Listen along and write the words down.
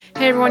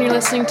Hey everyone, you're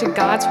listening to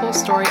God's Whole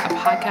Story, a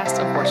podcast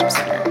of Worship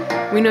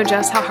Center. We know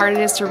just how hard it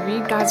is to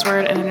read God's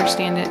Word and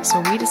understand it, so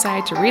we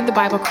decided to read the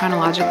Bible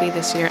chronologically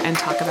this year and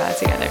talk about it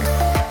together.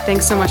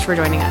 Thanks so much for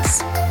joining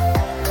us.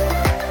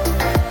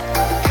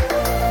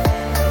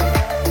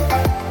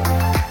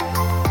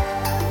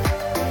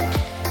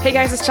 Hey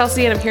guys, it's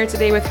Chelsea, and I'm here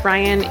today with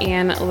Brian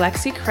and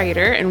Lexi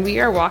Kreider, and we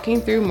are walking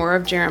through more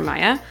of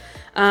Jeremiah.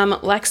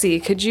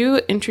 Lexi, could you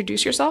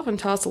introduce yourself and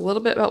tell us a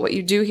little bit about what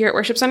you do here at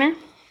Worship Center?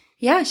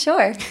 Yeah,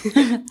 sure.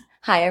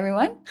 Hi,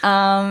 everyone.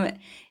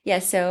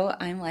 So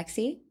I'm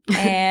Lexi.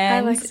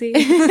 And Hi, Lexi.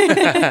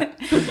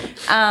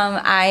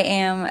 I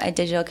am a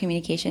digital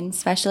communication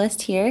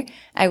specialist here.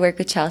 I work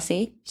with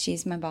Chelsea.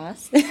 She's my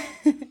boss.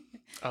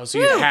 Oh, so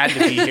you had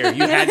to be here.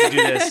 You had to do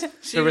this.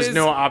 There was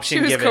no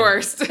option given. She was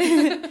coerced.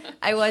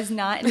 I was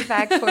not, in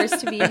fact, forced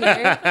to be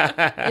here.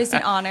 It was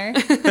an honor.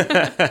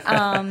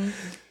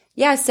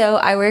 So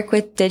I work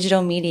with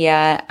digital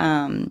media,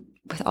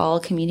 with all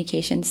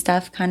communication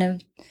stuff, kind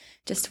of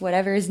just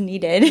whatever is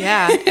needed.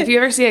 Yeah. If you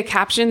ever see a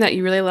caption that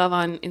you really love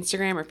on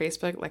Instagram or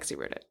Facebook, Lexi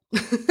wrote it.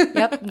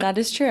 Yep, that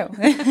is true.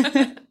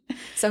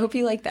 So I hope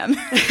you like them.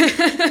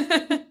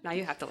 Now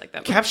you have to like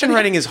them. Caption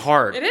writing is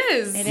hard. It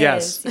is. It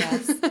Yes. is,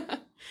 yes.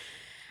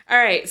 All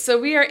right.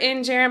 So we are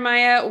in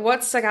Jeremiah.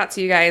 What stuck out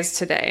to you guys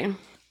today?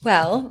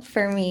 Well,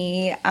 for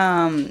me,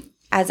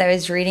 as I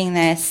was reading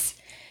this,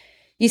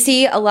 you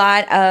see a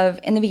lot of,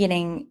 in the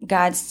beginning,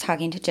 God's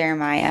talking to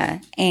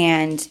Jeremiah,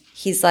 and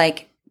he's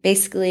like,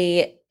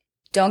 basically,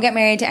 don't get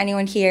married to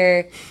anyone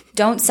here.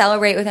 Don't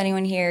celebrate with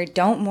anyone here.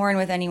 Don't mourn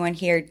with anyone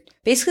here.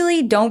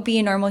 Basically, don't be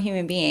a normal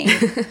human being.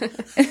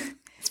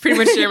 It's pretty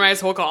much Jeremiah's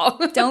whole call.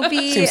 Don't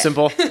be. Seems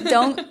simple.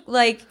 Don't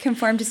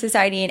conform to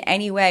society in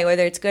any way,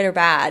 whether it's good or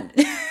bad.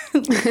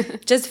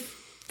 Just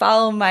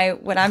follow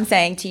what I'm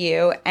saying to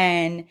you.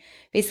 And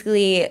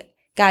basically,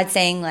 God's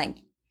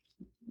saying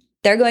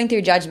they're going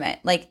through judgment.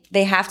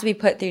 They have to be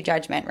put through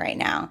judgment right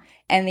now.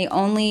 And the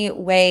only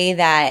way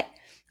that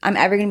I'm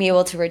ever going to be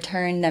able to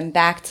return them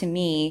back to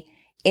me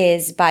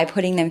is by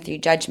putting them through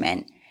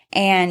judgment.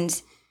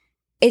 And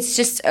it's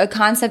just a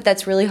concept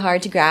that's really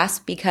hard to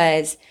grasp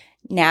because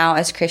now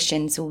as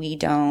Christians, we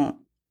don't,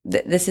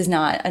 this is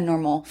not a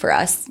normal for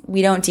us.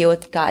 We don't deal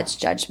with God's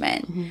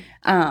judgment.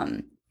 Mm-hmm.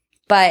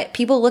 But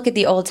people look at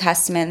the Old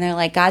Testament and they're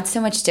like, God's so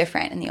much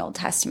different in the Old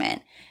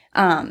Testament.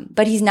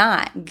 But he's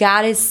not.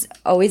 God is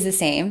always the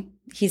same.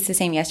 He's the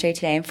same yesterday,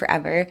 today, and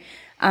forever.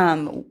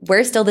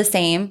 We're still the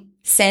same.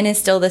 Sin is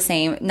still the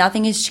same.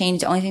 Nothing has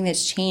changed. The only thing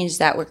that's changed is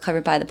that we're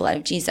covered by the blood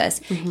of Jesus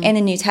in the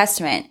New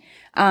Testament.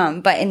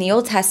 But in the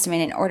Old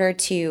Testament, in order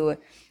to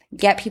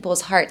get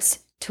people's hearts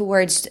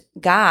towards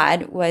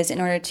God was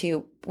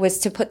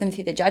to put them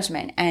through the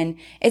judgment. And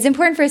it's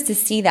important for us to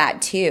see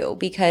that too,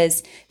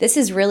 because this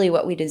is really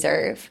what we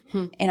deserve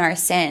in our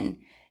sin.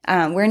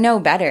 We're no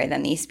better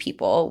than these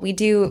people. We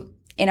do,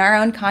 in our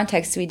own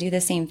context, we do the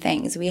same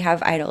things. We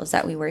have idols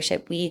that we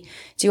worship. We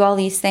do all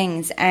these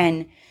things.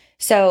 And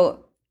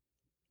so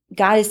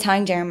God is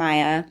telling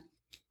Jeremiah,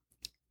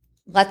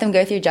 let them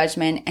go through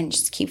judgment and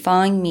just keep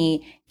following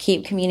me,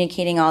 keep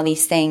communicating all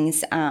these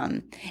things.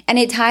 And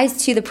it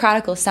ties to the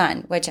prodigal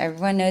son, which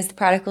everyone knows the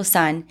prodigal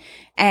son.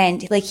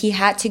 And he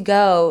had to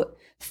go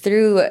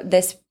through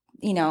this,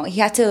 he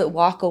had to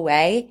walk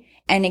away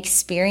and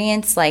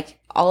experience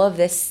all of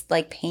this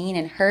pain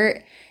and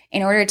hurt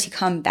in order to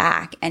come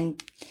back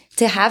and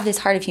to have this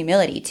heart of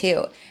humility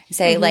too.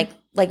 Say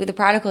like the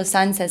prodigal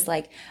son says,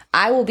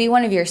 I will be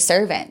one of your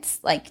servants,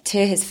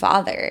 to his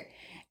father.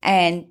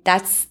 And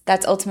that's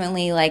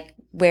ultimately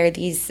where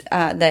these,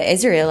 the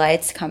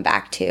Israelites come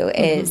back to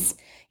is,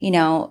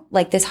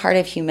 this heart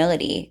of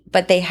humility,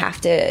 but they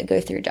have to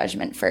go through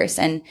judgment first.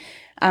 And,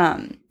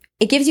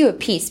 it gives you a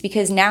peace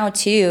because now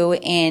too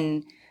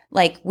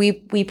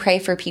we pray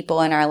for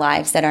people in our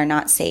lives that are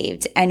not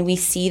saved and we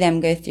see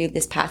them go through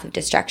this path of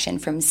destruction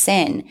from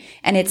sin.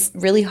 And it's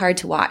really hard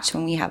to watch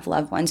when we have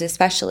loved ones,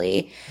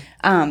 especially,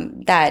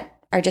 that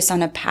are just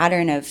on a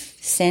pattern of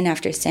sin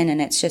after sin.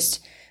 And it's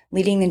just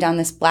leading them down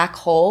this black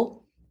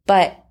hole,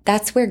 but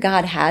that's where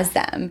God has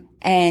them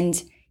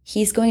and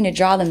he's going to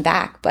draw them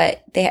back.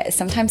 But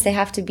sometimes they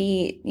have to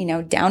be,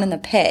 down in the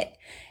pit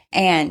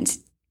and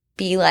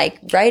be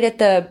right at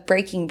the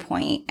breaking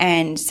point.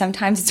 And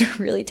sometimes it's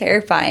really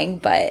terrifying,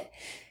 but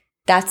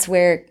that's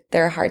where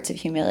their hearts of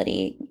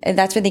humility, and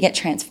that's where they get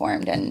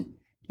transformed. And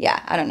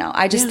yeah, I don't know.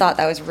 I just thought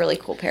that was a really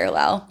cool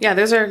parallel. Yeah,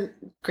 those are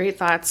great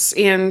thoughts.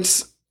 And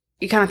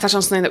you kind of touched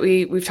on something that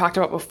we've talked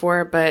about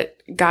before,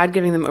 but God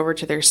giving them over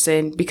to their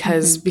sin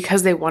because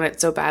they want it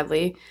so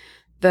badly.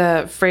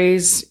 The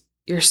phrase,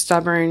 your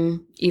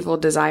stubborn, evil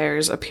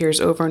desires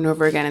appears over and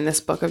over again in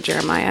this book of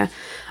Jeremiah.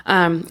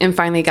 And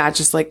finally, God's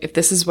just if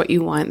this is what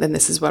you want, then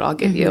this is what I'll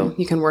give you.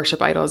 You can worship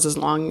idols as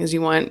long as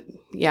you want.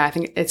 Yeah, I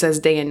think it says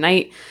day and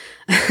night.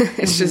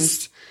 It's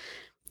just,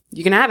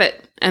 you can have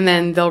it. And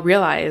then they'll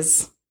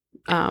realize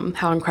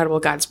how incredible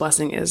God's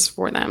blessing is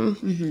for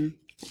them.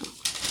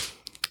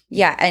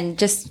 Yeah, and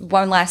just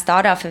one last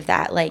thought off of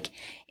that,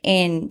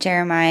 in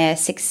Jeremiah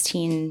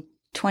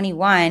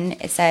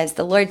 16:21, it says,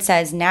 the Lord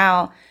says,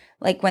 now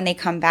like when they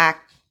come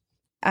back,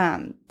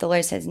 the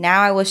Lord says,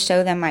 now I will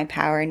show them my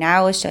power. Now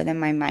I will show them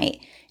my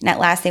might. And at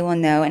last they will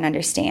know and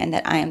understand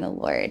that I am the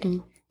Lord,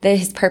 that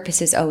his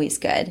purpose is always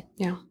good.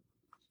 Yeah.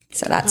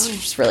 So that's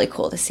just really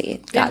cool to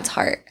see God's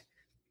heart.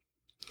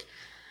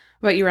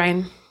 What about you,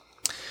 Ryan?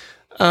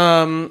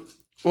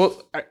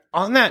 Well,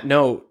 on that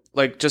note,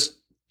 like just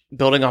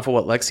building off of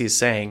what Lexi is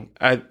saying,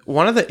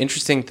 one of the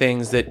interesting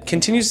things that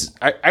continues,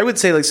 I would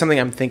say like something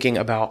I'm thinking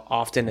about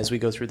often as we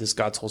go through this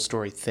God's whole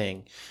story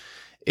thing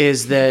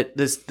is that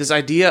this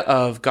idea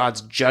of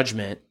God's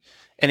judgment.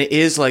 And it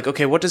is like,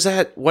 okay, what does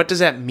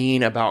that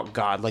mean about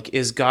God? Like,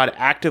 is God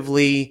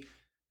actively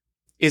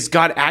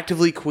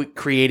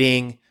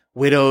creating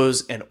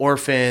widows and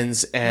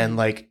orphans and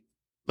like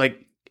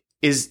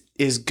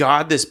is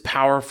God this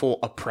powerful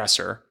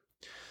oppressor?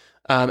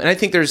 And I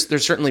think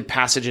there's certainly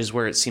passages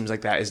where it seems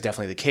like that is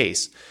definitely the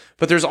case,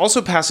 but there's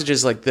also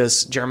passages like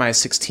this, Jeremiah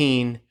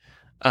 16.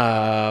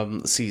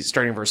 Let's see,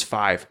 starting in verse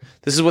 5.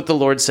 This is what the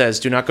Lord says: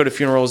 do not go to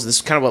funerals. This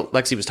is kind of what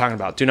Lexi was talking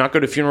about. Do not go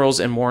to funerals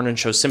and mourn and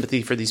show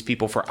sympathy for these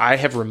people, for I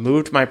have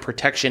removed my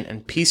protection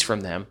and peace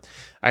from them.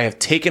 I have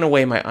taken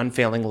away my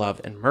unfailing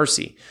love and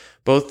mercy.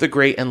 Both the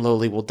great and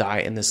lowly will die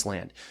in this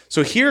land.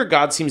 So here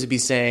God seems to be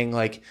saying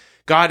like,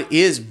 God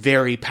is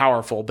very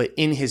powerful, but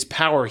in his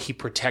power, he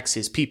protects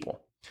his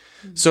people.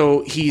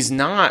 So he's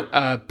not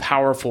a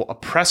powerful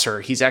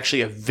oppressor. He's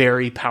actually a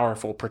very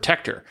powerful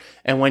protector.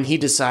 And when he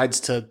decides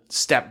to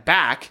step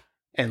back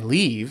and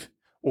leave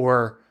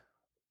or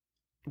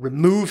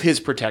remove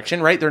his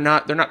protection, right? They're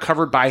not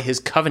covered by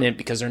his covenant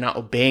because they're not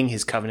obeying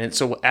his covenant.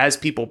 So as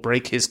people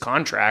break his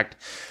contract,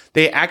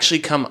 they actually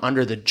come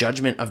under the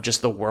judgment of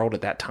just the world at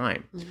that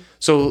time. Mm-hmm.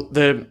 So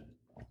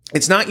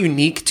it's not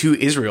unique to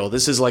Israel.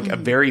 This is like a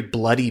very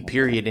bloody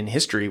period in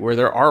history where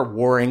there are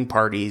warring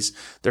parties.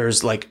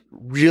 There's like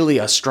really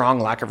a strong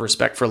lack of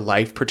respect for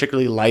life,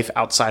 particularly life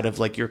outside of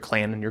like your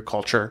clan and your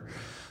culture.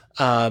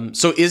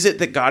 So is it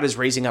that God is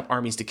raising up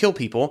armies to kill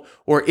people,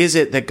 or is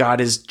it that God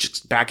is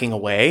just backing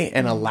away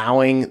and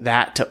allowing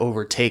that to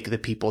overtake the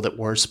people that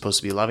were supposed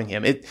to be loving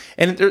him?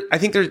 I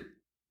think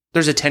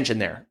there's a tension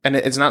there, and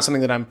it's not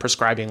something that I'm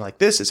prescribing like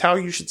this is how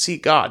you should see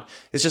God.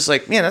 It's just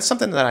like, man, that's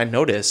something that I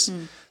notice.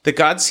 That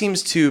God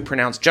seems to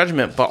pronounce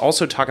judgment, but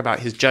also talk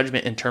about his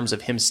judgment in terms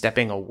of him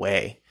stepping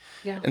away.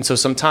 Yeah. And so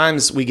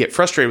sometimes we get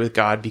frustrated with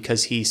God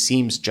because he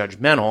seems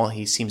judgmental,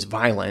 he seems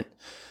violent,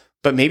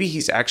 but maybe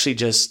he's actually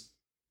just,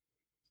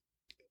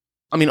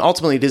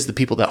 ultimately it is the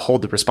people that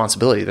hold the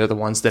responsibility. They're the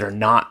ones that are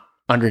not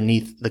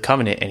underneath the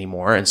covenant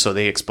anymore, and so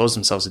they expose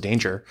themselves to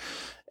danger.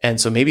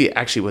 And so maybe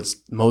actually what's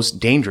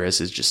most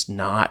dangerous is just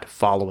not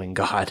following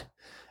God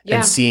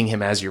and seeing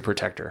him as your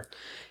protector.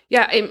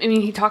 Yeah,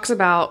 he talks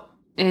about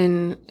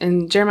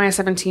in Jeremiah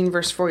 17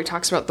 verse 4, he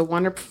talks about the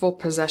wonderful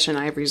possession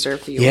I have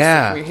reserved for you.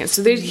 Yeah. From your hands.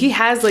 So he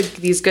has like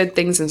these good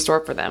things in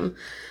store for them.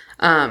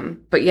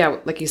 But yeah,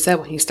 like you said,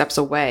 when he steps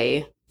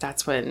away,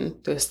 that's when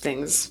those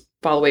things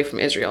fall away from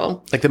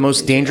Israel. Like the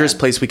most dangerous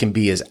place we can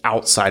be is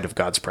outside of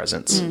God's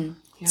presence.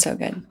 Yeah. So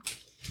good.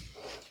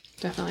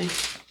 Definitely.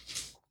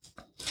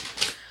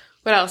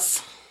 What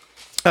else?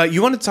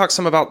 You want to talk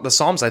some about the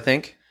Psalms, I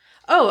think.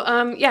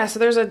 Yeah. So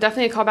there's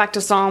definitely a callback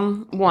to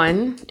Psalm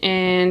 1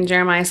 in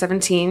Jeremiah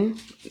 17.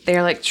 They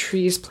are like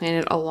trees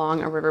planted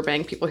along a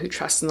riverbank, people who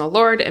trust in the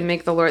Lord and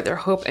make the Lord their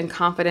hope and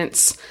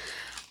confidence.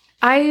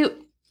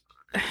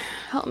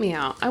 Help me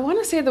out. I want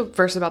to say the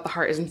verse about the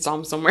heart is in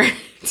Psalm somewhere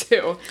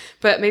too,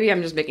 but maybe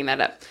I'm just making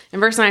that up. In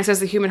verse 9, it says,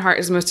 the human heart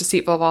is most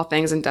deceitful of all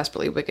things and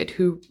desperately wicked.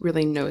 Who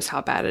really knows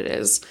how bad it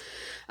is?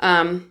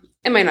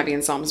 It might not be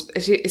in Psalms.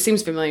 It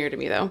seems familiar to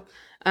me though.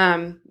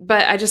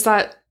 But I just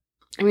thought,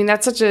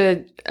 that's such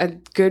a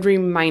good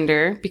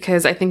reminder,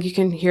 because I think you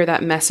can hear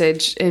that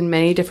message in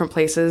many different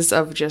places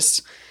of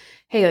just,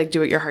 hey, like do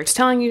what your heart's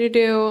telling you to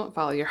do,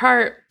 follow your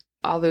heart,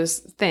 all those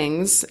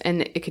things.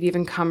 And it could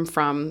even come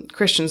from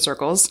Christian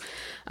circles.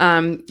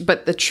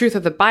 But the truth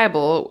of the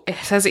Bible, it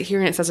says it here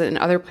and it says it in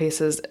other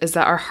places, is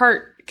that our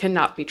heart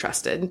cannot be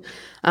trusted.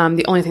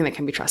 The only thing that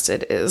can be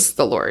trusted is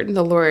the Lord.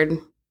 The Lord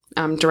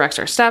directs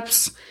our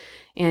steps,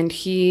 and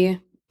he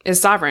is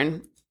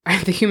sovereign.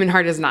 The human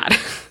heart is not.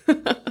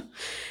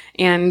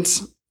 And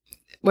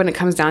when it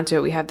comes down to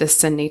it, we have this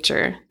sin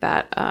nature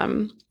that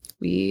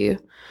we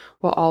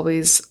will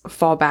always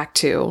fall back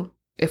to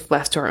if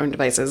left to our own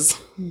devices.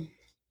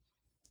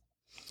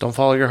 Don't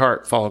follow your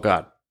heart, follow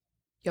God.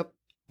 Yep.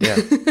 Yeah,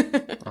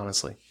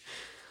 honestly.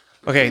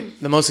 Okay,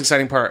 the most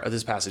exciting part of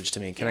this passage to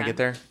me. Can I get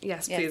there?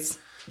 Yes, please.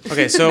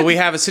 Okay, so we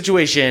have a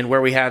situation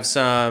where we have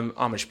some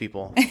Amish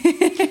people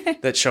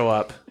that show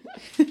up.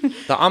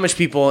 The Amish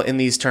people in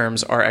these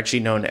terms are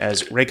actually known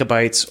as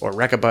Rechabites or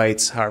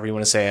Rechabites, however you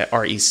want to say it,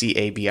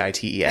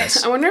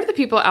 Recabites. I wonder if the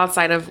people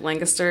outside of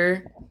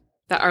Lancaster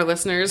that are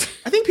listeners.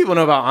 I think people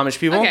know about Amish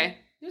people. Okay,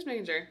 just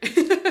making sure.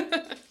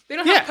 They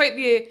don't have quite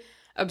the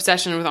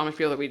obsession with Amish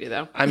people that we do,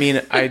 though.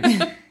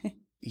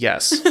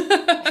 Yes.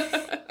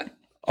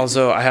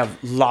 Also, I have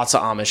lots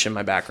of Amish in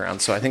my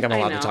background, so I think I'm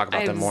allowed to talk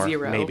about them more.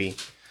 Maybe.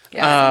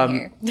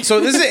 So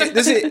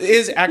this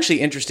is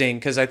actually interesting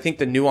because I think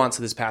the nuance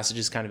of this passage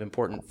is kind of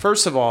important.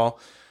 First of all,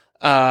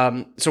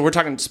 so we're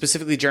talking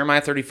specifically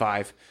Jeremiah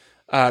 35.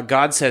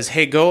 God says,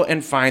 hey, go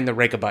and find the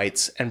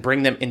Rechabites and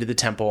bring them into the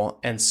temple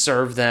and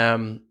serve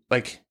them.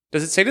 Like,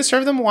 does it say to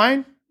serve them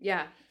wine?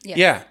 Yeah. Yes.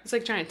 Yeah. It's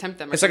like trying to tempt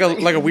them. Or It's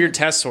something. like a weird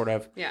test, sort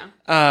of. Yeah.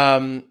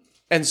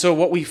 And so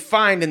what we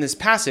find in this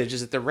passage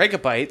is that the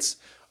Rechabites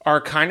are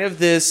kind of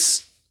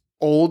this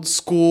old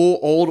school,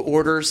 old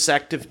order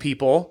sect of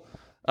people.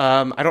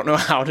 I don't know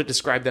how to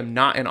describe them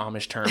not in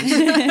Amish terms.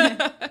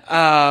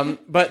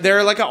 But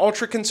they're like an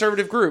ultra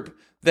conservative group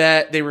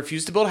that they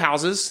refuse to build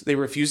houses. They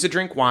refuse to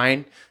drink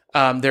wine.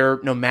 They're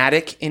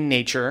nomadic in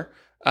nature.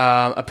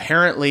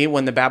 Apparently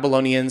when the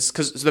Babylonians,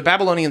 because the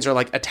Babylonians are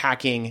like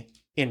attacking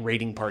in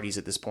raiding parties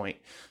at this point.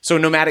 So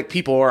nomadic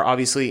people are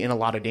obviously in a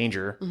lot of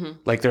danger.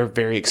 Like they're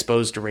very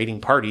exposed to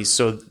raiding parties.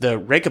 So the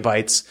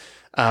Rechabites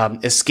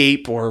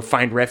escape or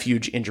find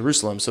refuge in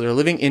Jerusalem. So they're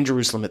living in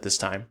Jerusalem at this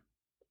time.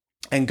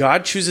 And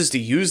God chooses to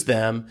use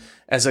them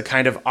as a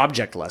kind of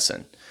object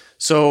lesson.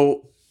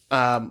 So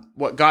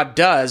what God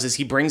does is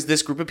he brings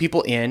this group of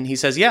people in. He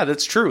says, yeah,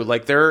 that's true.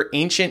 Like their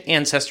ancient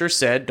ancestors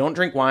said, don't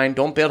drink wine,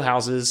 don't build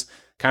houses,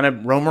 kind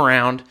of roam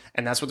around.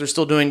 And that's what they're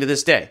still doing to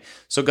this day.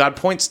 So God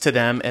points to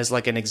them as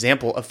like an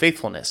example of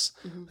faithfulness.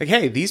 Like,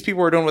 hey, these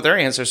people were doing what their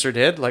ancestor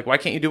did. Like, why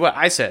can't you do what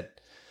I said?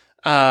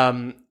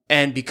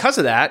 And because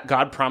of that,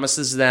 God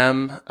promises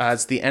them,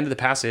 it's the end of the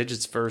passage,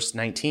 it's verse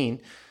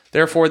 19.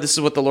 Therefore, this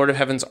is what the Lord of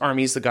heaven's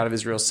armies, the God of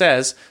Israel,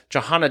 says,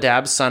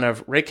 Jehonadab, son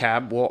of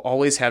Rechab, will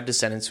always have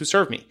descendants who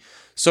serve me.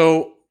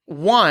 So,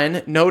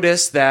 one,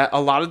 notice that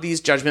a lot of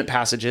these judgment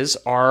passages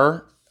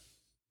are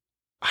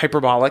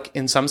hyperbolic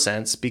in some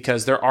sense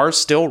because there are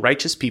still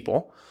righteous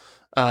people.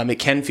 It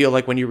can feel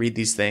like when you read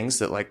these things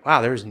that like,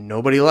 wow, there's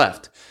nobody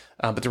left.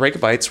 But the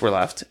Rechabites were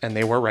left, and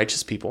they were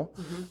righteous people.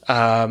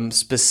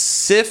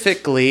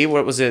 Specifically,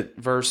 what was it,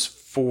 verse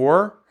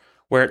 4,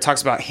 where it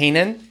talks about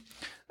Hanan.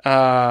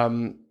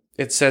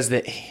 It says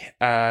that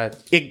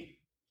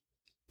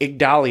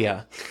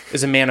Igdaliah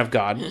is a man of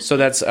God. So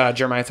that's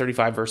Jeremiah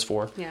 35, verse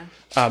 4. Yeah.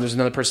 There's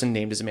another person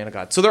named as a man of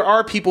God. So there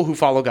are people who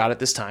follow God at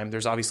this time.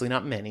 There's obviously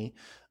not many,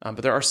 but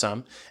there are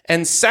some.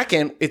 And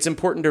second, it's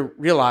important to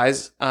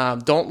realize,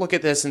 don't look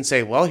at this and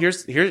say, well, here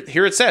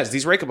it says,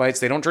 these Rechabites,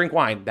 they don't drink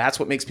wine. That's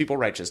what makes people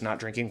righteous, not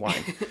drinking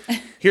wine.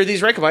 Here,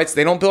 these Rechabites,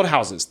 they don't build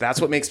houses.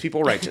 That's what makes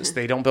people righteous.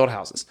 They don't build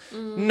houses.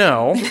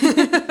 No,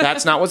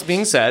 that's not what's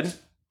being said.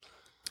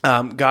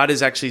 God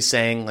is actually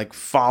saying like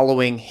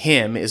following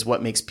him is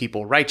what makes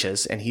people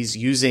righteous. And he's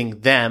using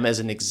them as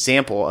an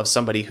example of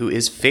somebody who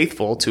is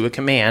faithful to a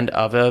command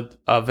of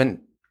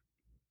an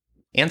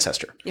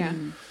ancestor. Yeah.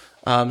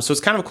 So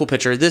it's kind of a cool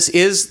picture.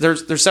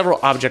 There's several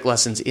object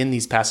lessons in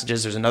these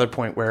passages. There's another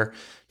point where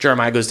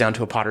Jeremiah goes down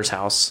to a potter's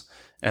house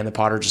and the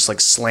potter just like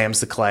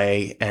slams the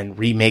clay and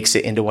remakes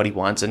it into what he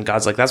wants. And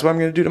God's like, that's what I'm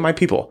going to do to my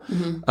people.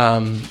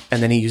 And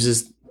then he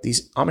uses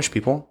these Amish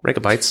people,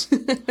 Rechabites,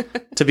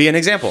 to be an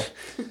example.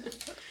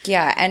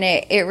 Yeah, and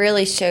it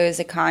really shows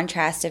a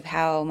contrast of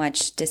how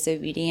much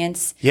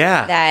disobedience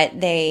Yeah.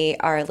 that they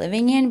are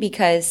living in,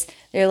 because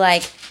they're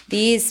like,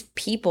 these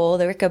people,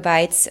 the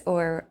Rechabites,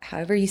 or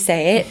however you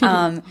say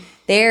it,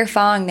 they're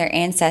following their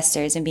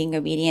ancestors and being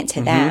obedient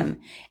to them.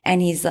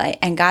 And he's like,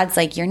 and God's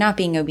like, you're not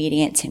being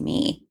obedient to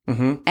me.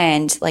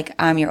 And like,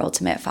 I'm your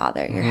ultimate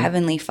father, your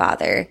heavenly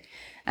father.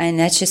 And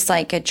that's just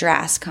like a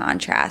drastic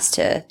contrast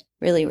to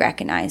really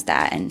recognize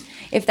that. And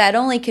if that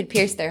only could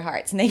pierce their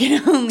hearts and they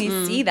can only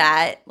see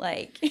that,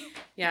 like.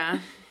 Yeah.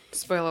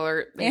 Spoiler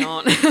alert, they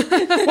don't.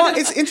 Well,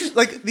 it's interesting.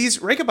 Like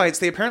these Rechabites,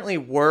 they apparently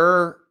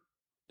were,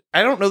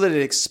 I don't know that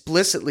it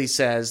explicitly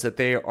says that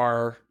they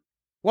are,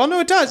 well, no,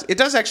 it does. It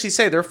does actually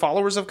say they're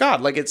followers of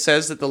God. Like it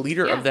says that the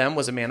leader of them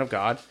was a man of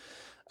God.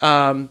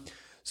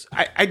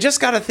 I just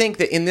got to think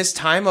that in this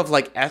time of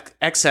like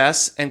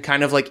excess and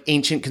kind of like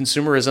ancient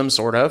consumerism,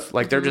 sort of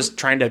like they're just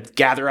trying to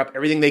gather up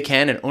everything they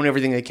can and own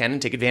everything they can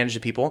and take advantage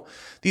of people.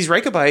 These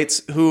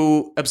Rechabites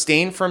who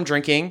abstain from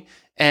drinking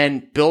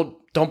and don't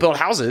build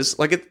houses,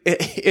 like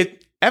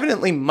it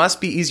evidently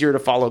must be easier to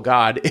follow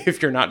God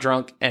if you're not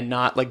drunk and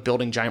not like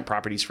building giant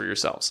properties for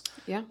yourselves.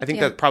 Yeah. I think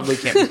that probably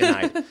can't be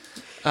denied.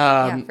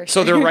 For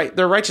So sure.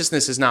 their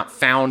righteousness is not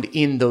found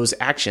in those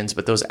actions,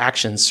 but those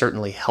actions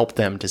certainly help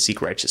them to seek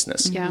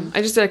righteousness. Yeah,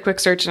 I just did a quick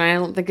search and I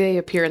don't think they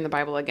appear in the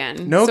Bible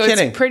again. No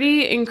kidding. It's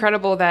pretty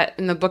incredible that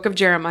in the book of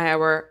Jeremiah,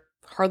 where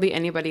hardly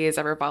anybody is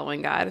ever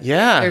following God,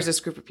 Yeah. there's this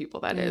group of people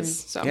that is.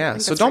 So I Yeah,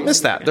 think so that's don't pretty miss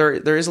that.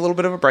 significant. There is a little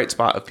bit of a bright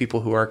spot of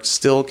people who are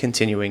still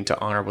continuing to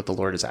honor what the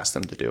Lord has asked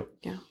them to do.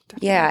 Yeah,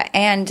 definitely. Yeah,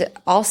 and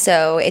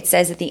also it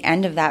says at the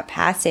end of that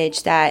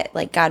passage that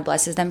like God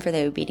blesses them for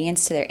their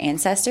obedience to their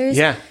ancestors.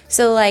 Yeah.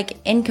 So like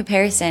in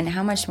comparison,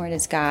 how much more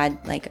does God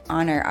like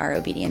honor our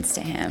obedience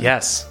to him?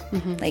 Yes.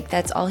 Like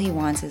that's all he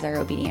wants is our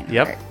obedient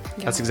Yep. heart.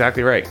 That's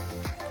exactly right.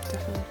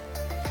 Definitely.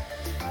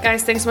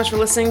 Guys, thanks so much for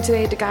listening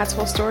today to God's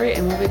Whole Story,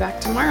 and we'll be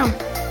back tomorrow.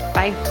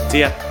 Bye.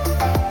 See ya.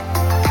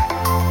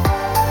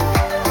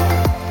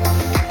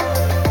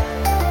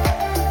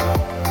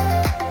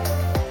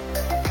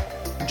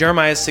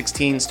 Jeremiah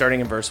 16, starting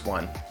in verse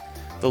 1.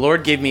 The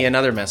Lord gave me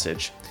another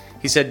message.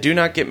 He said, "Do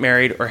not get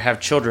married or have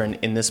children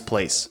in this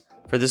place.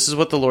 For this is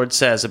what the Lord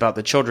says about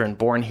the children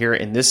born here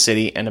in this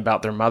city and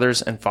about their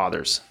mothers and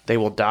fathers. They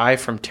will die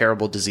from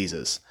terrible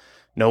diseases.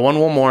 No one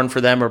will mourn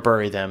for them or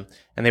bury them,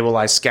 and they will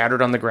lie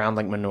scattered on the ground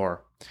like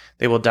manure.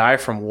 They will die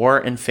from war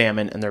and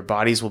famine, and their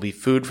bodies will be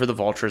food for the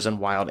vultures and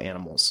wild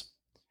animals."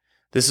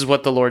 This is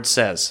what the Lord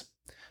says.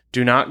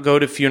 Do not go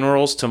to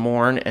funerals to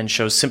mourn and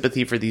show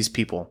sympathy for these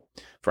people,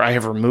 for I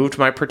have removed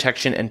my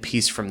protection and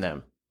peace from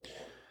them.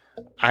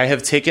 I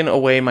have taken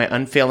away my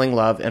unfailing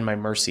love and my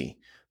mercy.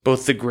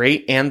 Both the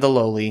great and the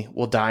lowly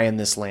will die in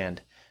this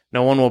land.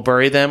 No one will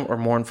bury them or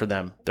mourn for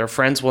them. Their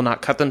friends will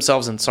not cut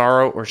themselves in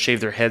sorrow or shave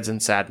their heads in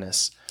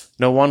sadness.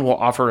 No one will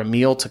offer a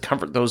meal to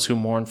comfort those who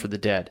mourn for the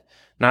dead,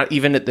 not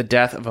even at the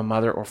death of a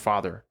mother or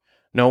father.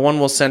 No one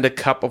will send a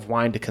cup of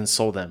wine to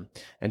console them.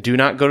 And do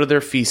not go to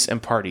their feasts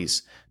and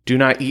parties. Do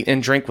not eat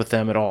and drink with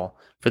them at all.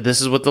 For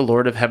this is what the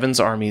Lord of heaven's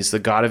armies, the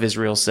God of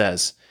Israel,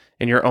 says.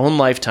 In your own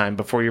lifetime,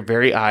 before your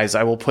very eyes,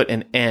 I will put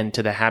an end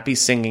to the happy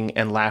singing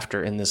and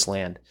laughter in this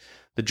land.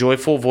 The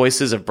joyful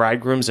voices of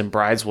bridegrooms and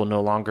brides will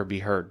no longer be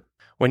heard.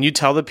 When you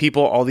tell the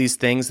people all these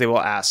things, they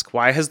will ask,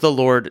 "Why has the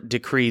Lord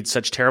decreed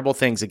such terrible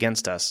things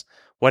against us?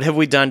 What have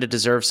we done to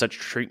deserve such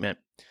treatment?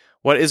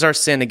 What is our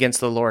sin against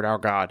the Lord our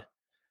God?"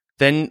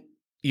 Then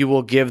you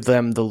will give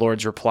them the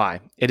Lord's reply.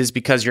 It is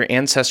because your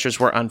ancestors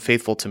were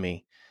unfaithful to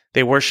me.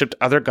 They worshipped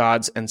other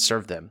gods and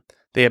served them.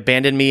 They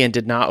abandoned me and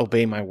did not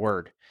obey my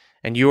word.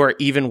 And you are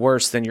even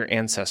worse than your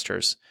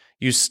ancestors.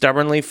 You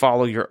stubbornly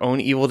follow your own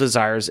evil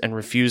desires and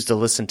refuse to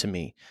listen to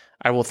me.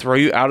 I will throw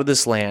you out of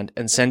this land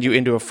and send you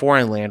into a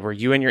foreign land where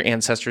you and your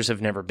ancestors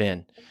have never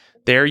been.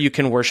 There you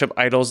can worship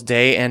idols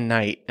day and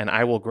night, and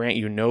I will grant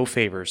you no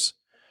favors.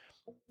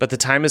 But the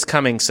time is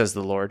coming, says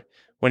the Lord,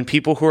 when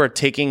people who are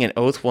taking an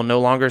oath will no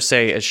longer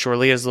say, "As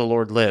surely as the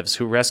Lord lives,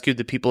 who rescued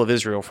the people of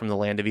Israel from the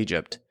land of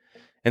Egypt."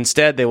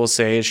 Instead, they will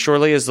say, "As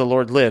surely as the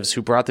Lord lives,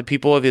 who brought the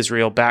people of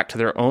Israel back to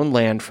their own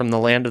land from the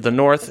land of the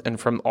north and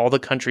from all the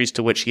countries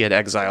to which he had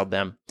exiled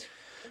them.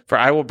 For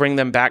I will bring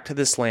them back to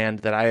this land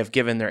that I have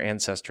given their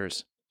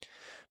ancestors.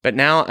 But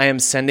now I am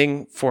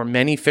sending for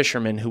many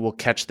fishermen who will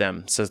catch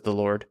them, says the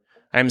Lord.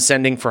 I am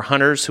sending for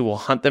hunters who will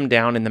hunt them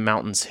down in the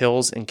mountains,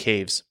 hills, and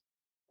caves.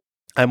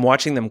 I am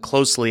watching them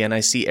closely, and I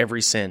see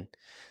every sin.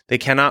 They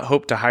cannot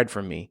hope to hide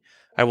from me.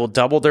 I will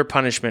double their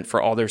punishment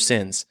for all their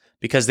sins,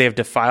 because they have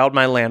defiled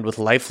my land with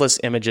lifeless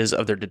images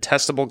of their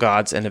detestable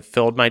gods and have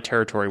filled my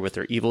territory with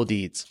their evil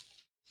deeds.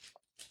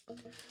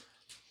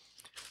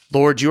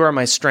 Lord, you are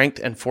my strength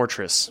and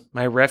fortress,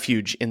 my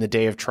refuge in the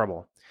day of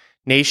trouble.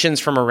 Nations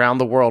from around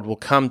the world will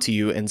come to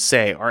you and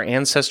say, "Our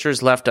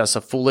ancestors left us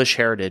a foolish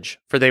heritage,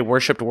 for they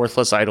worshipped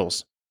worthless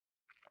idols."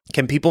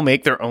 Can people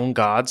make their own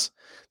gods?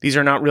 These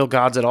are not real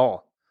gods at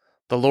all.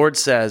 The Lord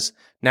says,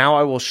 "Now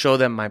I will show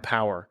them my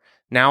power.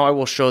 Now I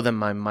will show them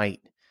my might.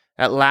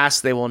 At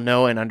last they will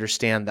know and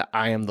understand that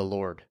I am the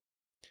Lord."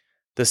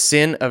 The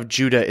sin of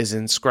Judah is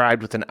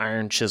inscribed with an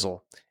iron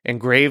chisel,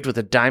 engraved with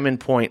a diamond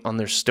point on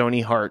their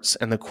stony hearts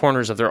and the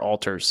corners of their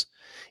altars.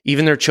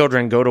 Even their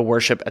children go to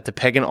worship at the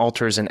pagan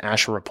altars and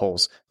Asherah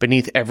poles,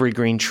 beneath every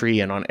green tree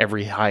and on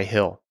every high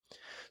hill.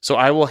 So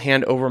I will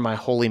hand over my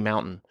holy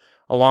mountain,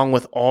 along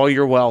with all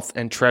your wealth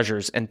and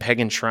treasures and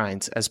pagan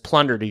shrines, as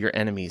plunder to your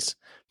enemies,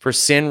 for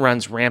sin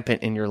runs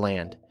rampant in your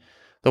land.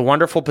 The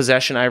wonderful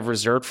possession I have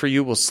reserved for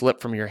you will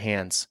slip from your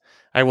hands.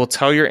 I will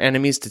tell your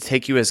enemies to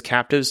take you as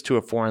captives to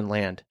a foreign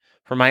land,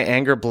 for my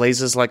anger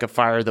blazes like a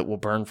fire that will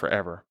burn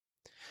forever.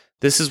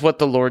 This is what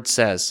the Lord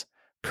says.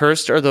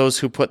 Cursed are those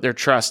who put their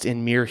trust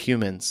in mere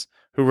humans,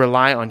 who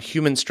rely on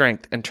human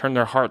strength and turn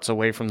their hearts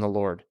away from the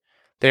Lord.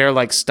 They are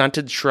like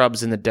stunted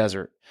shrubs in the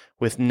desert,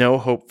 with no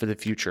hope for the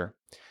future.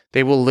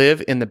 They will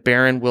live in the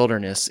barren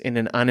wilderness in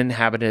an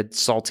uninhabited,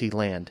 salty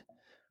land.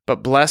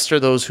 But blessed are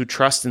those who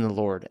trust in the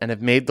Lord and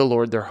have made the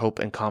Lord their hope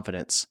and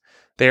confidence.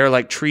 They are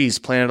like trees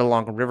planted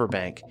along a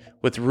riverbank,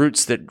 with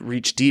roots that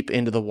reach deep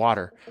into the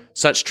water.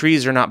 Such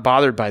trees are not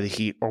bothered by the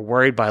heat or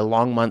worried by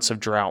long months of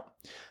drought.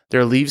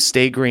 Their leaves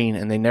stay green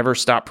and they never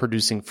stop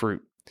producing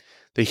fruit.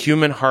 The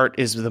human heart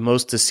is the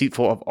most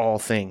deceitful of all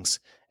things,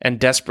 and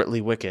desperately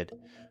wicked.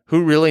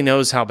 Who really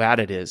knows how bad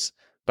it is?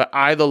 But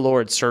I, the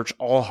Lord, search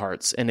all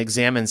hearts and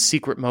examine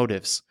secret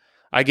motives.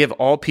 I give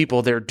all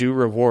people their due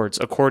rewards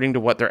according to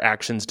what their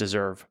actions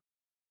deserve.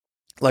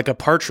 Like a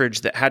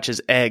partridge that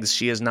hatches eggs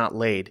she has not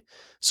laid,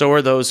 so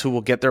are those who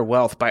will get their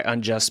wealth by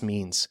unjust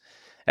means.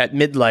 At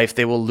midlife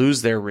they will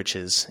lose their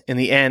riches. In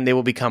the end they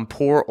will become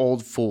poor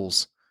old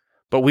fools.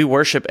 But we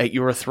worship at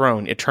your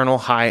throne, eternal,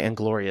 high, and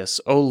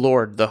glorious, O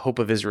Lord, the hope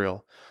of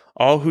Israel.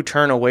 All who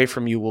turn away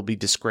from you will be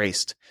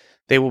disgraced.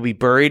 They will be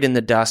buried in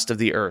the dust of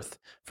the earth,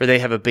 for they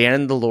have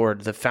abandoned the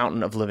Lord, the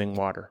fountain of living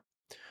water.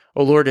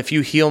 O Lord, if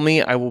you heal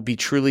me, I will be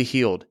truly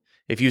healed.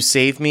 If you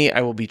save me,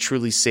 I will be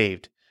truly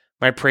saved.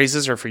 My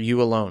praises are for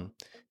you alone.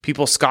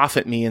 People scoff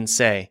at me and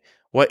say,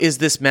 "What is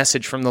this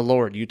message from the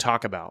Lord you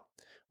talk about?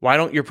 Why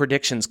don't your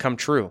predictions come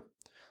true?"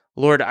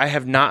 Lord, I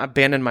have not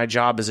abandoned my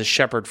job as a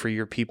shepherd for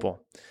your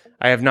people.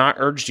 I have not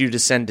urged you to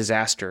send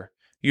disaster.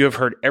 You have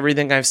heard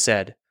everything I've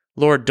said.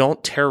 Lord,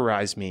 don't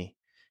terrorize me.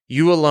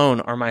 You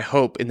alone are my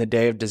hope in the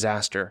day of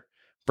disaster.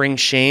 Bring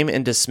shame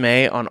and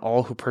dismay on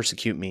all who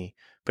persecute me,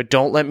 but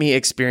don't let me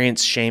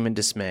experience shame and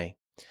dismay.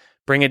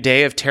 Bring a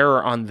day of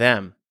terror on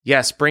them.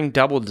 Yes, bring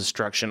double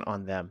destruction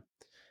on them.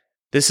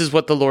 This is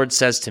what the Lord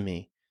says to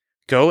me.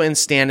 Go and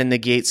stand in the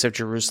gates of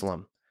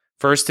Jerusalem,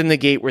 first in the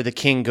gate where the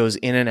king goes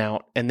in and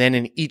out, and then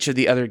in each of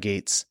the other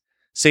gates.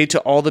 Say to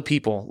all the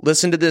people,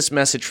 listen to this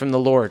message from the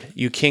Lord,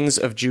 you kings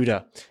of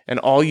Judah, and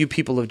all you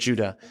people of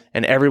Judah,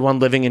 and everyone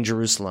living in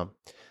Jerusalem.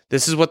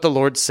 This is what the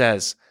Lord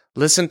says.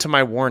 Listen to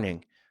my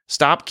warning.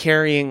 Stop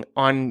carrying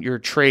on your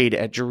trade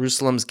at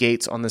Jerusalem's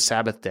gates on the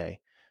Sabbath day.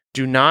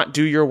 Do not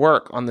do your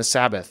work on the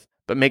Sabbath,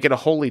 but make it a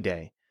holy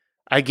day.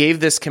 I gave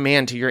this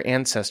command to your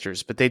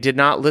ancestors, but they did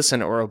not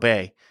listen or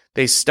obey.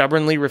 They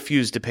stubbornly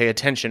refused to pay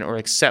attention or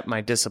accept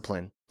my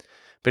discipline.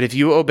 But if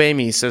you obey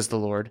me, says the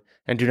Lord,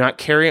 and do not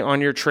carry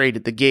on your trade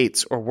at the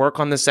gates or work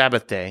on the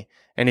Sabbath day,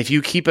 and if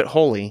you keep it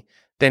holy,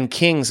 then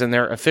kings and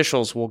their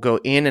officials will go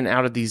in and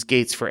out of these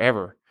gates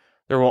forever.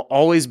 There will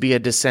always be a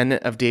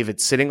descendant of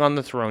David sitting on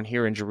the throne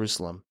here in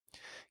Jerusalem.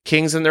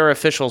 Kings and their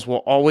officials will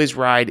always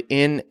ride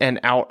in and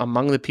out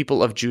among the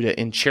people of Judah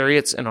in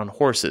chariots and on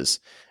horses,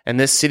 and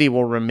this city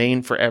will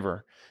remain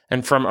forever.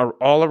 And from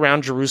all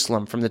around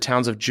Jerusalem, from the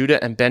towns of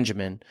Judah and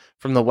Benjamin,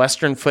 from the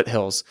western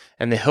foothills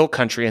and the hill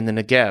country and the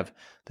Negev,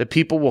 the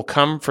people will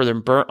come for their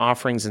burnt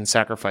offerings and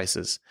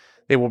sacrifices.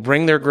 They will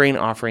bring their grain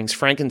offerings,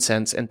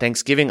 frankincense, and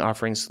thanksgiving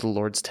offerings to the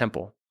Lord's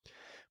temple.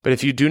 But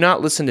if you do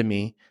not listen to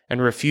me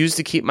and refuse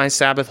to keep my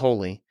Sabbath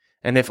holy,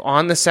 and if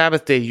on the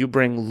Sabbath day you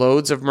bring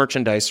loads of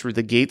merchandise through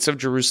the gates of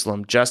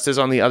Jerusalem, just as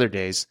on the other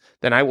days,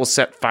 then I will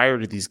set fire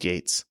to these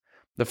gates.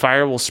 The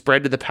fire will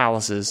spread to the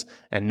palaces,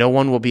 and no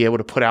one will be able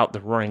to put out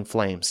the roaring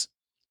flames.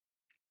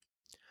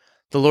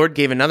 The Lord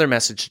gave another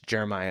message to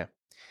Jeremiah.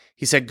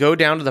 He said, Go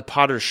down to the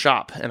potter's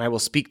shop, and I will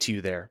speak to you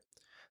there.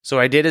 So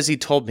I did as he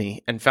told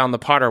me, and found the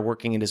potter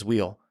working at his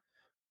wheel.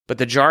 But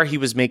the jar he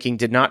was making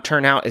did not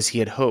turn out as he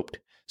had hoped,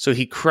 so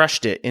he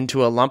crushed it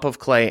into a lump of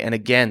clay and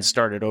again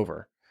started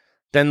over.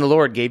 Then the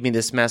Lord gave me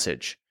this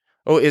message.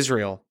 O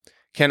Israel,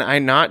 can I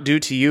not do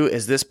to you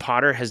as this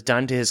potter has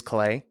done to his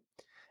clay?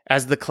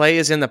 As the clay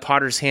is in the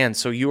potter's hand,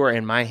 so you are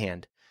in my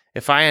hand.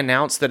 If I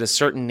announce that a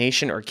certain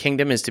nation or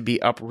kingdom is to be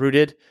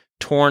uprooted,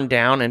 torn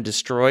down, and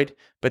destroyed,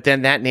 but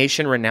then that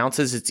nation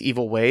renounces its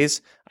evil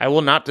ways, I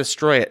will not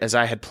destroy it as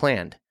I had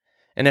planned.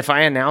 And if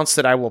I announce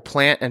that I will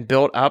plant and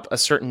build up a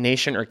certain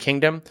nation or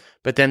kingdom,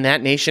 but then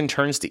that nation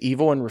turns to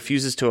evil and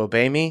refuses to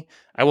obey me,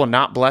 I will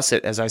not bless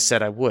it as I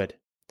said I would.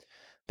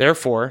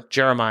 Therefore,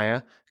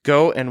 Jeremiah,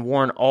 go and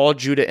warn all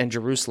Judah and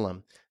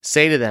Jerusalem.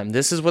 Say to them,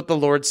 this is what the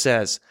Lord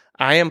says,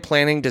 I am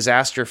planning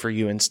disaster for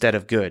you instead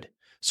of good.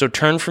 So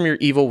turn from your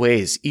evil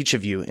ways, each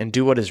of you, and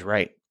do what is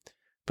right.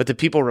 But the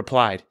people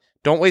replied,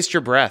 Don't waste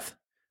your breath.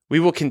 We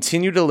will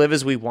continue to live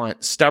as we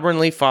want,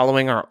 stubbornly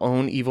following our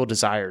own evil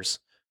desires.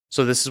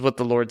 So this is what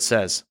the Lord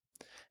says.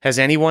 Has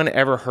anyone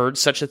ever heard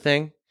such a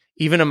thing?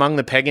 Even among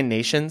the pagan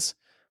nations?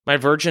 My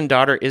virgin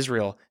daughter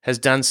Israel has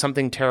done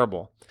something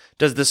terrible.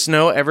 Does the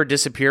snow ever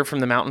disappear from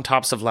the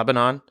mountaintops of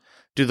Lebanon?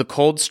 Do the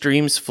cold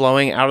streams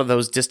flowing out of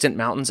those distant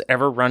mountains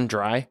ever run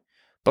dry?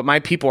 But my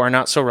people are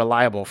not so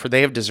reliable, for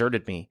they have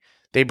deserted me.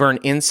 They burn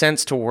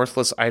incense to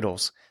worthless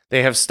idols.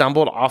 They have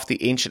stumbled off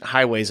the ancient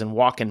highways and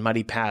walk in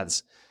muddy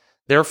paths.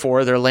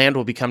 Therefore, their land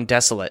will become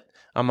desolate,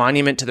 a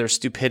monument to their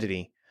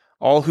stupidity.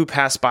 All who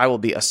pass by will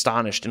be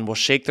astonished and will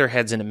shake their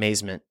heads in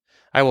amazement.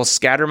 I will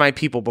scatter my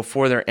people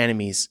before their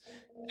enemies,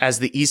 as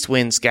the east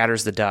wind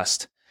scatters the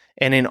dust.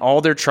 And in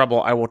all their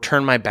trouble, I will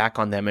turn my back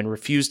on them and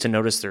refuse to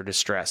notice their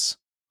distress.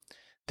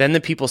 Then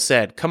the people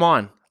said, Come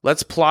on,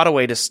 let's plot a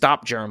way to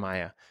stop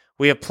Jeremiah.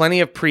 We have plenty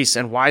of priests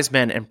and wise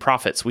men and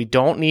prophets. We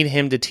don't need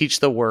him to teach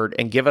the word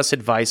and give us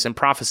advice and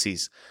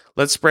prophecies.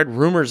 Let's spread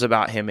rumors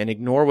about him and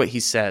ignore what he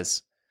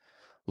says.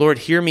 Lord,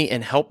 hear me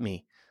and help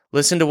me.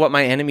 Listen to what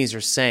my enemies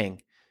are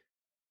saying.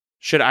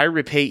 Should I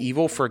repay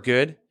evil for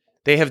good?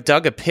 They have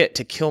dug a pit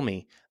to kill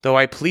me, though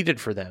I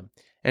pleaded for them,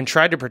 and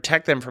tried to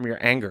protect them from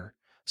your anger.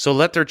 So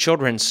let their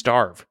children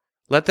starve.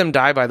 Let them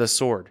die by the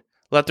sword.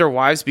 Let their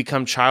wives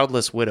become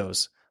childless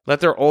widows. Let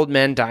their old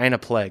men die in a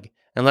plague,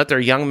 and let their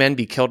young men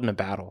be killed in a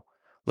battle.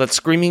 Let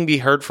screaming be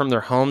heard from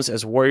their homes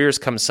as warriors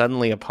come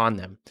suddenly upon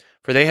them,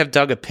 for they have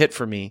dug a pit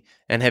for me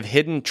and have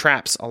hidden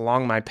traps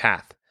along my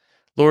path.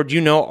 Lord,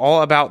 you know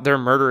all about their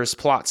murderous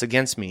plots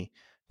against me.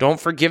 Don't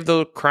forgive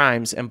their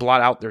crimes and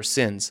blot out their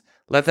sins.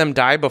 Let them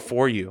die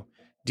before you.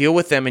 Deal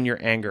with them in your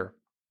anger.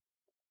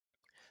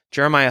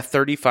 Jeremiah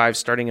 35,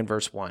 starting in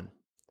verse 1.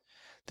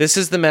 This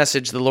is the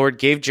message the Lord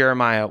gave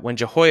Jeremiah when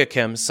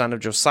Jehoiakim, son of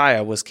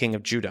Josiah, was king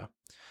of Judah.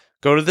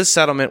 Go to the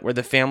settlement where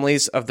the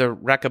families of the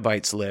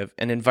Rechabites live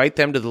and invite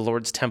them to the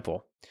Lord's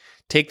temple.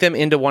 Take them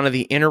into one of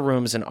the inner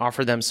rooms and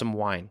offer them some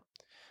wine.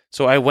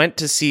 So I went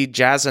to see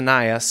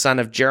Jazaniah, son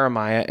of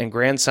Jeremiah and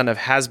grandson of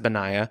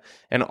Hasbaniah,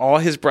 and all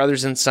his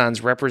brothers and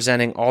sons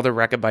representing all the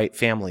Rechabite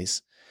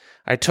families.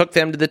 I took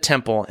them to the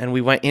temple, and we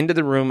went into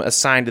the room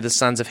assigned to the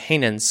sons of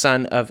Hanan,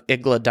 son of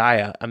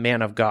Igladiah, a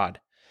man of God.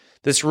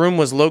 This room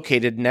was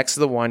located next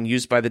to the one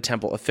used by the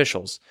temple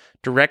officials,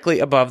 directly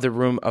above the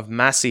room of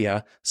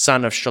Maaseiah,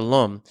 son of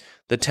Shallum,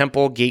 the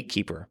temple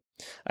gatekeeper.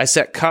 I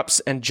set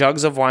cups and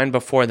jugs of wine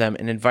before them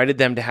and invited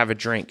them to have a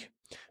drink.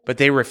 But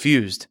they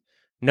refused.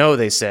 No,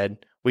 they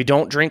said, we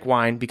don't drink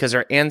wine because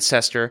our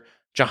ancestor,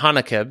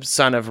 Jehonadab,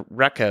 son of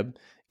Rechab,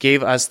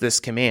 gave us this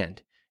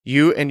command.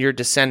 You and your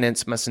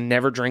descendants must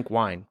never drink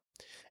wine.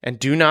 And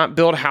do not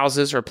build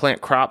houses or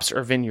plant crops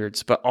or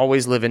vineyards, but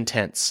always live in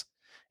tents.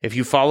 If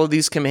you follow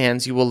these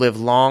commands, you will live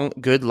long,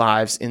 good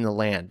lives in the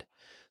land.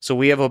 So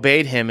we have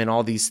obeyed him in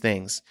all these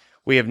things.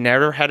 We have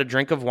never had a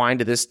drink of wine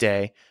to this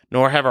day,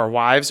 nor have our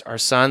wives, our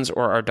sons,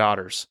 or our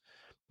daughters.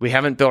 We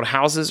haven't built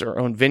houses or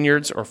owned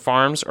vineyards or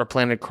farms or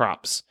planted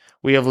crops.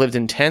 We have lived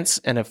in tents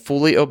and have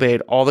fully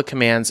obeyed all the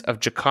commands of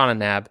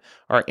Jehonadab,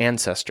 our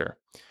ancestor.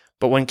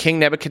 But when King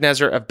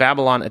Nebuchadnezzar of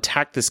Babylon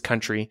attacked this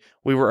country,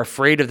 we were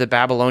afraid of the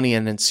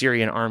Babylonian and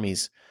Syrian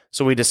armies,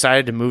 so we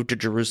decided to move to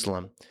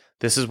Jerusalem.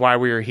 This is why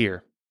we are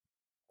here.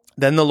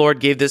 Then the Lord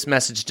gave this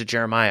message to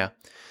Jeremiah.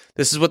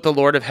 This is what the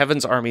Lord of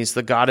heaven's armies,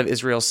 the God of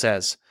Israel,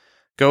 says.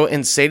 Go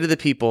and say to the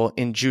people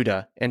in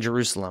Judah and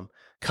Jerusalem,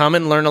 come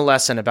and learn a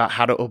lesson about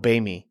how to obey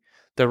me.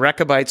 The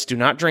Rechabites do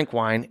not drink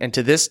wine, and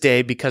to this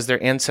day, because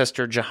their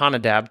ancestor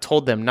Jehonadab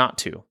told them not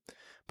to.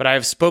 But I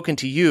have spoken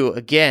to you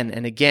again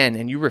and again,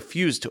 and you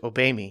refused to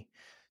obey me.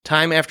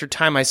 Time after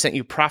time I sent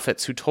you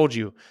prophets who told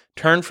you,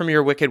 turn from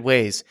your wicked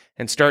ways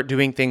and start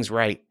doing things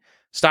right.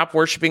 Stop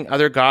worshiping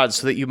other gods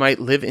so that you might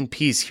live in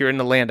peace here in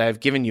the land I have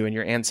given you and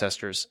your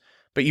ancestors.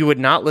 But you would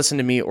not listen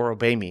to me or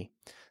obey me.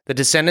 The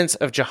descendants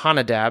of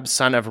Jehonadab,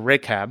 son of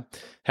Rechab,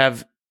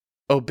 have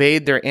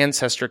obeyed their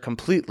ancestor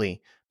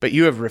completely, but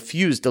you have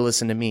refused to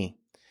listen to me.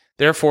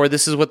 Therefore,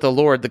 this is what the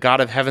Lord, the God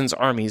of heaven's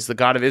armies, the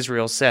God of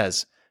Israel,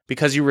 says.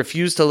 Because you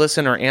refuse to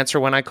listen or answer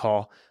when I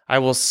call, I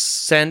will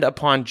send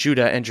upon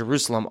Judah and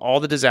Jerusalem all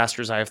the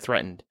disasters I have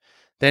threatened.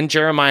 Then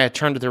Jeremiah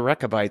turned to the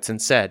Rechabites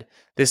and said,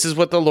 this is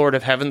what the Lord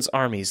of heaven's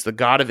armies, the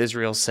God of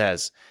Israel,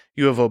 says.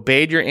 You have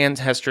obeyed your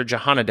ancestor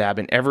Jehonadab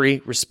in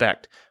every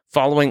respect,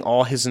 following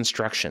all his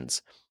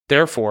instructions.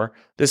 Therefore,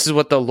 this is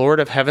what the Lord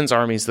of heaven's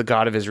armies, the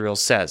God of Israel,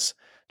 says.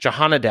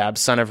 Jehonadab,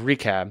 son of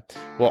Rechab,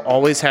 will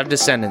always have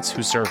descendants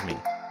who serve me.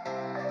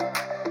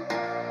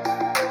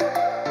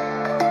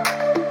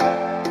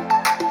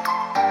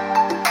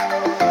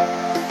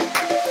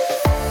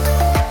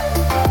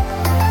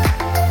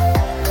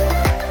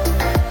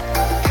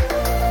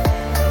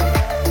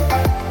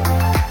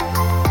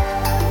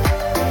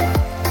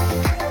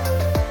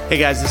 Hey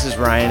guys, this is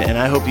Ryan, and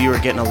I hope you are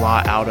getting a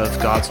lot out of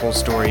God's whole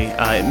story.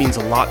 It means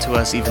a lot to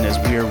us even as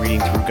we are reading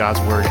through God's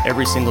Word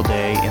every single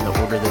day in the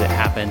order that it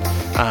happened.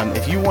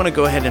 If you want to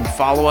go ahead and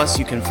follow us,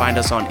 you can find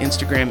us on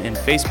Instagram and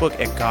Facebook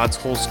at God's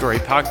Whole Story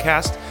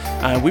Podcast.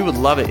 We would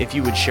love it if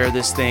you would share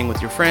this thing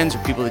with your friends or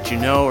people that you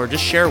know, or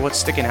just share what's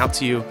sticking out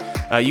to you.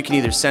 You can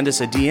either send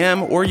us a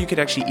DM, or you could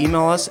actually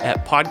email us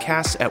at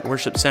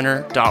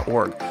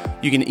podcast@worshipcenter.org.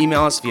 You can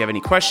email us if you have any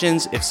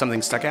questions, if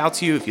something stuck out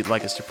to you, if you'd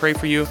like us to pray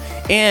for you.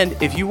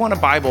 And if you want a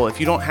Bible, if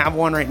you don't have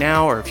one right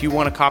now, or if you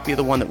want a copy of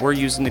the one that we're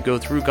using to go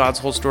through God's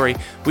whole story,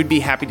 we'd be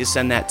happy to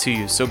send that to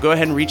you. So go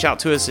ahead and reach out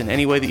to us in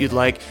any way that you'd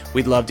like.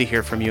 We'd love to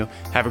hear from you.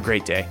 Have a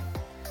great day.